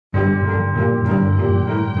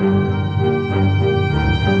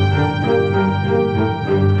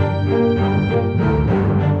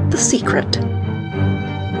Secret.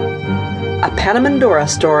 A Panamandora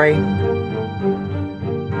story.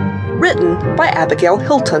 Written by Abigail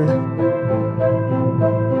Hilton.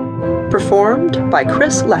 Performed by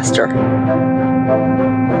Chris Lester.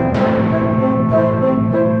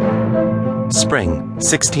 Spring,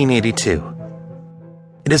 1682.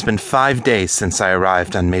 It has been 5 days since I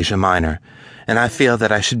arrived on Masia Minor, and I feel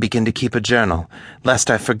that I should begin to keep a journal,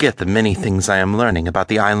 lest I forget the many things I am learning about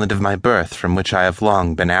the island of my birth from which I have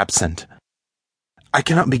long been absent. I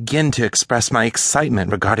cannot begin to express my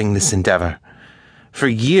excitement regarding this endeavor. For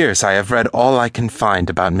years I have read all I can find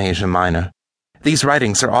about Masia Minor. These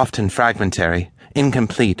writings are often fragmentary,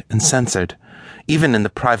 incomplete, and censored, even in the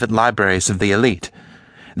private libraries of the elite.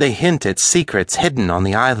 They hint at secrets hidden on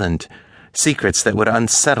the island, secrets that would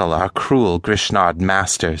unsettle our cruel Grishnod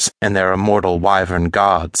masters and their immortal wyvern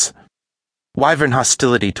gods. Wyvern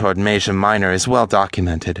hostility toward Masia Minor is well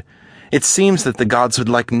documented. It seems that the gods would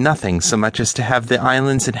like nothing so much as to have the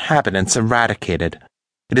island's inhabitants eradicated.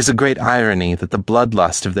 It is a great irony that the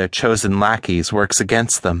bloodlust of their chosen lackeys works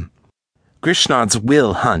against them. Grishnods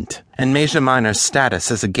will hunt, and Masia Minor's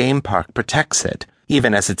status as a game park protects it,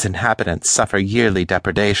 even as its inhabitants suffer yearly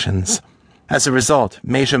depredations. As a result,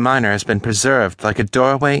 Masia Minor has been preserved like a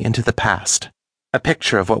doorway into the past, a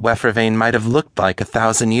picture of what Wefrevane might have looked like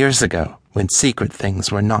 1,000 years ago, when secret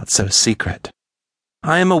things were not so secret.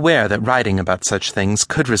 I am aware that writing about such things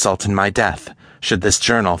could result in my death, should this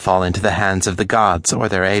journal fall into the hands of the gods or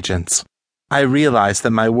their agents. I realize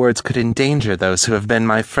that my words could endanger those who have been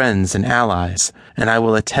my friends and allies, and I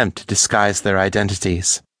will attempt to disguise their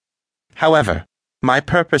identities. However, my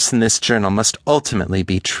purpose in this journal must ultimately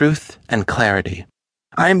be truth and clarity.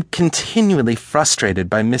 I am continually frustrated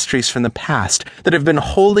by mysteries from the past that have been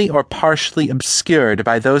wholly or partially obscured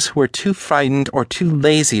by those who were too frightened or too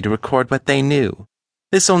lazy to record what they knew.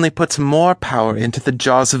 This only puts more power into the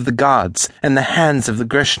jaws of the gods and the hands of the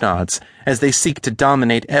Grishnods as they seek to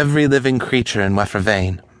dominate every living creature in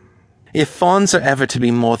Wefrevane. If fawns are ever to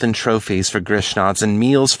be more than trophies for Grishnods and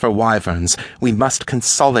meals for wyverns, we must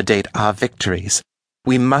consolidate our victories.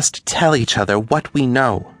 We must tell each other what we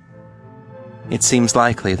know. It seems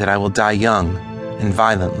likely that I will die young and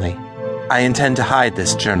violently. I intend to hide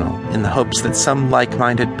this journal in the hopes that some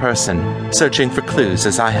like-minded person, searching for clues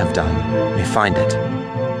as I have done, may find it.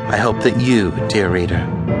 I hope that you, dear reader,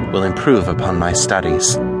 will improve upon my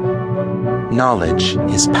studies. Knowledge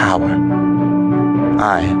is power.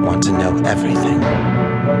 I want to know everything.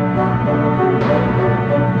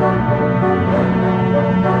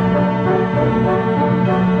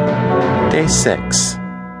 Day 6.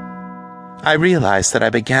 I realized that I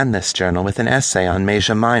began this journal with an essay on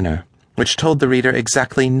Masia Minor, which told the reader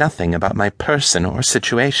exactly nothing about my person or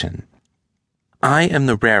situation. I am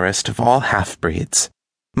the rarest of all half-breeds.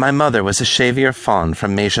 My mother was a Shavier fawn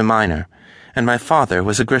from Masia Minor, and my father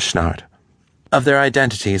was a Grishnod. Of their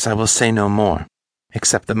identities I will say no more,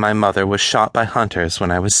 except that my mother was shot by hunters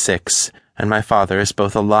when I was 6, and my father is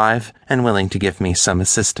both alive and willing to give me some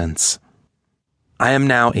assistance. I am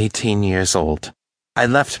now 18 years old. I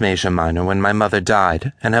left Masia Minor when my mother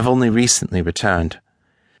died, and have only recently returned.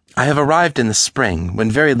 I have arrived in the spring,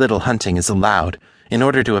 when very little hunting is allowed, in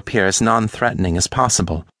order to appear as non-threatening as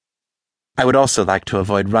possible. I would also like to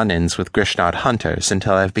avoid run-ins with Grishnod hunters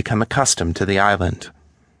until I have become accustomed to the island.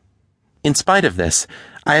 In spite of this,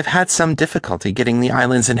 I have had some difficulty getting the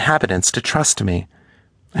island's inhabitants to trust me.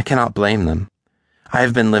 I cannot blame them. I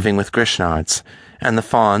have been living with Grishnods, and the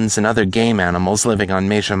fawns and other game animals living on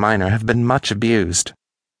Masia Minor have been much abused.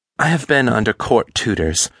 I have been under court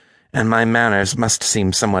tutors, and my manners must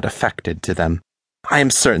seem somewhat affected to them. I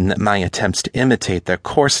am certain that my attempts to imitate their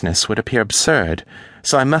coarseness would appear absurd,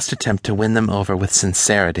 so I must attempt to win them over with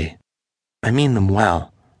sincerity. I mean them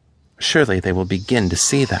well. Surely they will begin to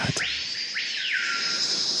see that.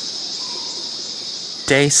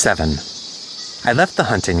 Day 7. I left the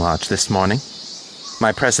hunting lodge this morning.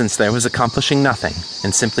 My presence there was accomplishing nothing,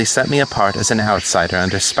 and simply set me apart as an outsider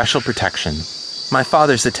under special protection. My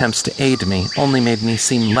father's attempts to aid me only made me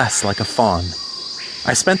seem less like a fawn.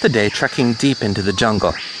 I spent the day trekking deep into the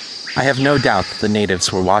jungle. I have no doubt that the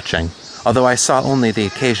natives were watching, although I saw only the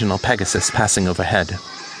occasional Pegasus passing overhead.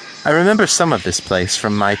 I remember some of this place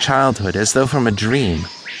from my childhood as though from a dream.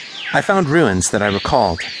 I found ruins that I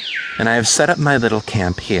recalled, and I have set up my little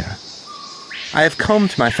camp here. I have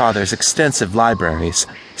combed my father's extensive libraries,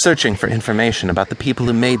 searching for information about the people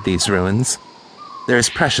who made these ruins. There is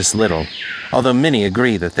precious little, although many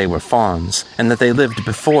agree that they were fawns, and that they lived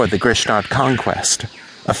before the Grishnod conquest,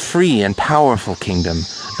 a free and powerful kingdom,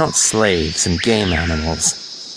 not slaves and game animals.